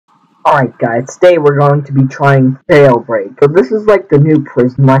Alright guys, today we're going to be trying Jailbreak. So this is like the new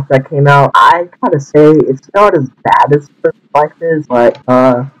prison life that came out. I gotta say, it's not as bad as prison life is, but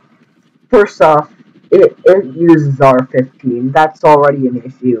first off, it uses R15. That's already an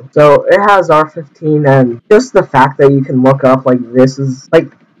issue. So it has R15, and just the fact that you can look up like this is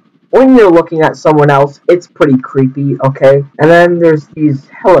like when you're looking at someone else, it's pretty creepy, okay? And then there's these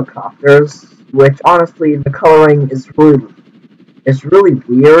helicopters, which honestly the coloring is really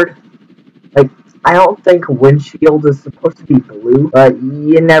weird. Like, I don't think windshield is supposed to be blue, but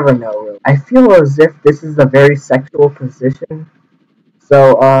you never know, really. I feel as if this is a very sexual position,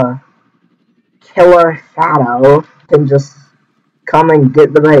 so, Killer Shadow can just come and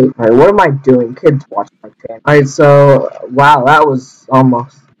get the bait. Alright, what am I doing? Kids watch my channel. Alright, so, wow, that was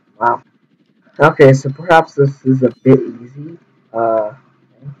almost, wow. Okay, so perhaps this is a bit easy.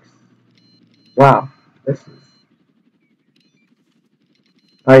 Thanks. Wow, this is...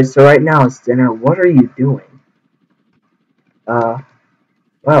 Alright, so right now it's dinner. What are you doing?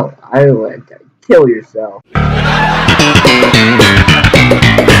 Well, I would kill yourself.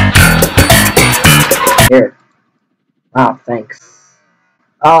 Here. Wow, thanks.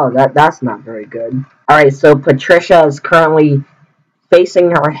 Oh, that's not very good. Alright, so Patricia is currently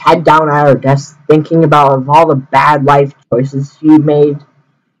facing her head down at her desk, thinking about all the bad life choices she made.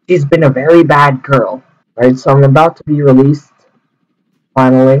 She's been a very bad girl. Alright, so I'm about to be released.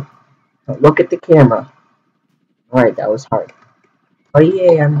 Finally. Look at the camera. Alright, that was hard. Oh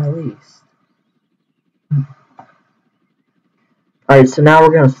yay, I'm released. Alright, so now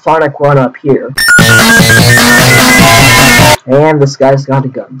we're gonna Sonic run up here. And this guy's got a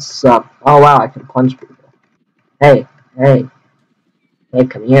gun. So, oh wow, I can punch people. Hey, come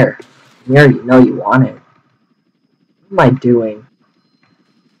here. Come here, you know you want it. What am I doing?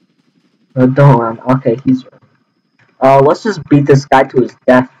 No, don't run. Okay, he's running. Let's just beat this guy to his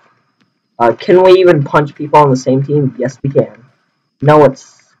death. Can we even punch people on the same team? Yes, we can. No,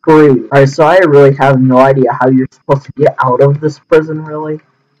 it's screwed. Alright, so I really have no idea how you're supposed to get out of this prison, really.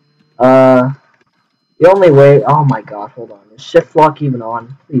 The only way... Oh my god, hold on. Is shift lock even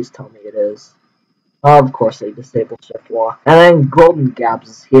on? Please tell me it is. Of course they disabled shift lock. And then Golden Gabs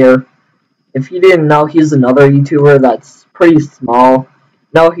is here. If you didn't know, he's another YouTuber that's pretty small.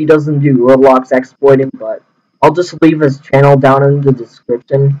 No, he doesn't do ROBLOX exploiting, but I'll just leave his channel down in the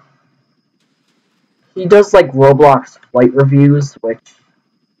description. He does like ROBLOX flight reviews, which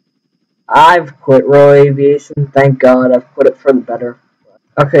I've quit Royal Aviation. Thank God, I've quit it for the better.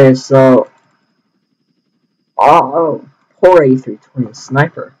 Okay, so oh, poor A320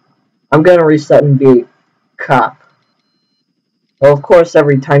 sniper. I'm gonna reset and be a cop. Well, of course,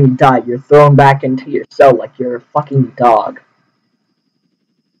 every time you die, you're thrown back into your cell like you're a fucking dog.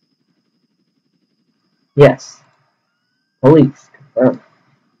 Yes. Police confirmed.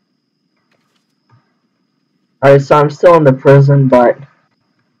 Alright, so I'm still in the prison, but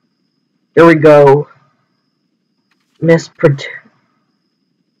here we go. Miss Patricia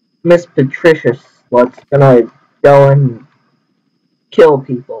Slut's gonna go and kill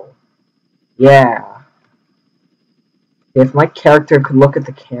people. Yeah. If my character could look at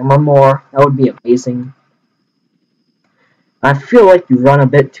the camera more, that would be amazing. I feel like you run a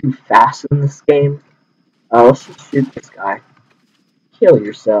bit too fast in this game. Let's just shoot this guy. Kill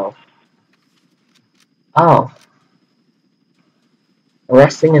yourself. Oh.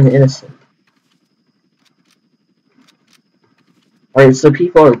 Arresting an innocent. Alright, so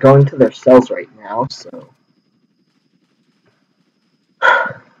people are going to their cells right now, so...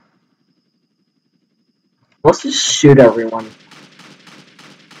 Let's just shoot everyone.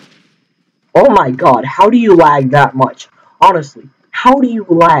 Oh my god, how do you lag that much? Honestly, how do you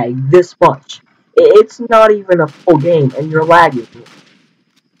lag this much? It's not even a full game, and you're lagging.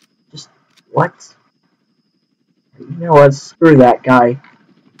 Just, what? You know what, screw that guy.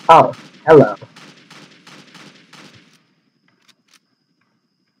 Oh, hello.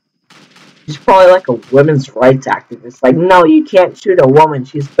 She's probably like a women's rights activist. Like, no, you can't shoot a woman,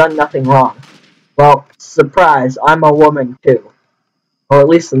 she's done nothing wrong. Well, surprise, I'm a woman too. Or at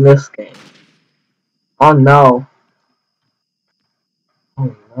least in this game. Oh no.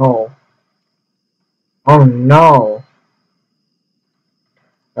 Oh no. Oh no.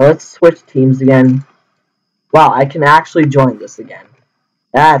 Now let's switch teams again. Wow, I can actually join this again.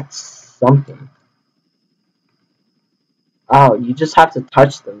 That's something. Oh, you just have to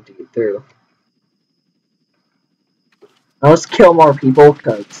touch them to get through. Now let's kill more people,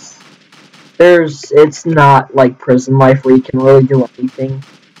 because it's not like prison life where you can really do anything.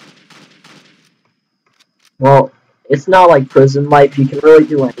 Well, it's not like prison life, you can really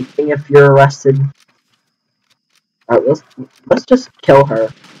do anything if you're arrested. Alright, let's just kill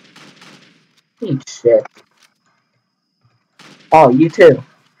her. Eat shit. Oh, you too.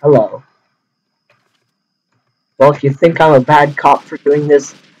 Hello. Well, if you think I'm a bad cop for doing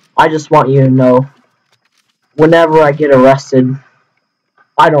this, I just want you to know, whenever I get arrested,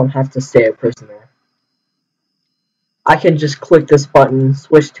 I don't have to stay a prisoner. I can just click this button,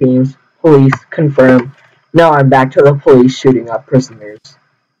 switch teams, police, confirm. Now I'm back to the police shooting up prisoners.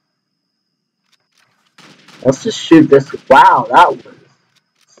 Let's just shoot this. Wow, that was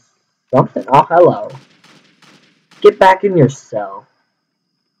something. Oh, hello. Get back in your cell.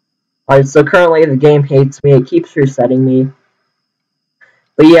 Alright, so currently the game hates me. It keeps resetting me.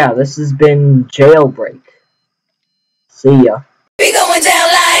 But yeah, this has been Jailbreak. See ya.